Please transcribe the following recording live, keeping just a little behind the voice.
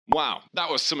Wow, that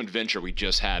was some adventure we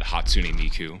just had, Hatsune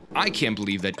Miku. I can't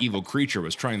believe that evil creature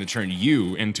was trying to turn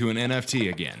you into an NFT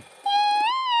again.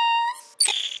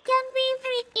 Don't be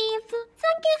very evil.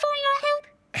 Thank you for your help.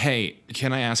 Hey,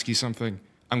 can I ask you something?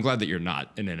 I'm glad that you're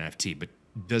not an NFT, but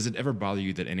does it ever bother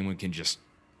you that anyone can just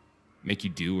make you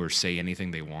do or say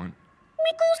anything they want?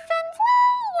 Miku's fans know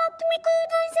what Miku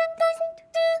does and doesn't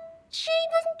do. She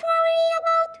doesn't worry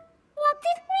about what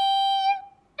is real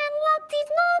and what is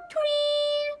not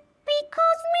real.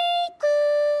 Because Miku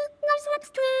knows what's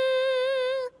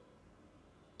true.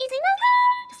 Is it not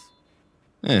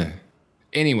hers?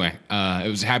 Anyway, I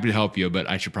was happy to help you, but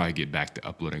I should probably get back to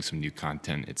uploading some new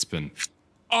content. It's been...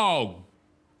 Oh!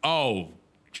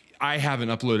 I haven't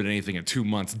uploaded anything in 2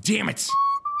 months. Damn it!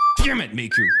 Damn it,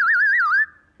 Miku!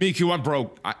 Miku, I'm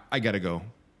broke. I gotta go.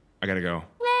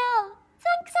 Well,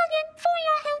 thanks again for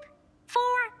your help.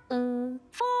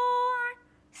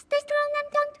 Stay strong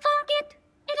and don't forget.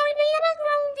 It will be a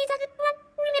background is a good one.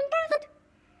 Remember that.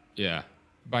 Yeah.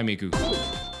 Bye, Miku.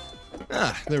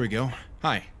 There we go.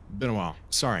 Hi. Been a while.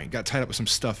 Sorry, got tied up with some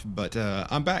stuff, but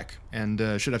I'm back, and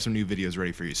should have some new videos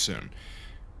ready for you soon.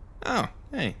 Oh,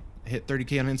 hey. I hit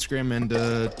 30K on Instagram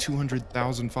and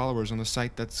 200,000 followers on the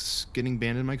site that's getting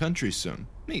banned in my country soon.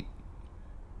 Neat.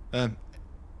 I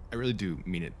really do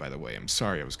mean it, by the way. I'm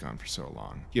sorry I was gone for so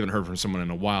long. You haven't heard from someone in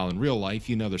a while in real life,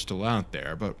 you know they're still out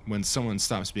there, but when someone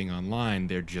stops being online,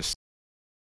 they're just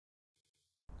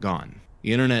gone.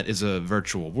 The internet is a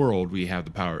virtual world. We have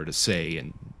the power to say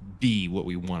and be what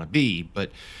we want to be,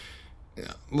 but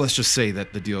let's just say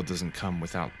that the deal doesn't come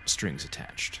without strings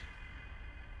attached.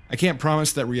 I can't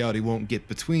promise that reality won't get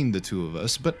between the two of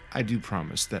us, but I do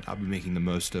promise that I'll be making the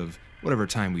most of whatever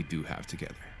time we do have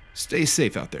together. Stay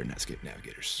safe out there, Netscape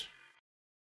Navigators.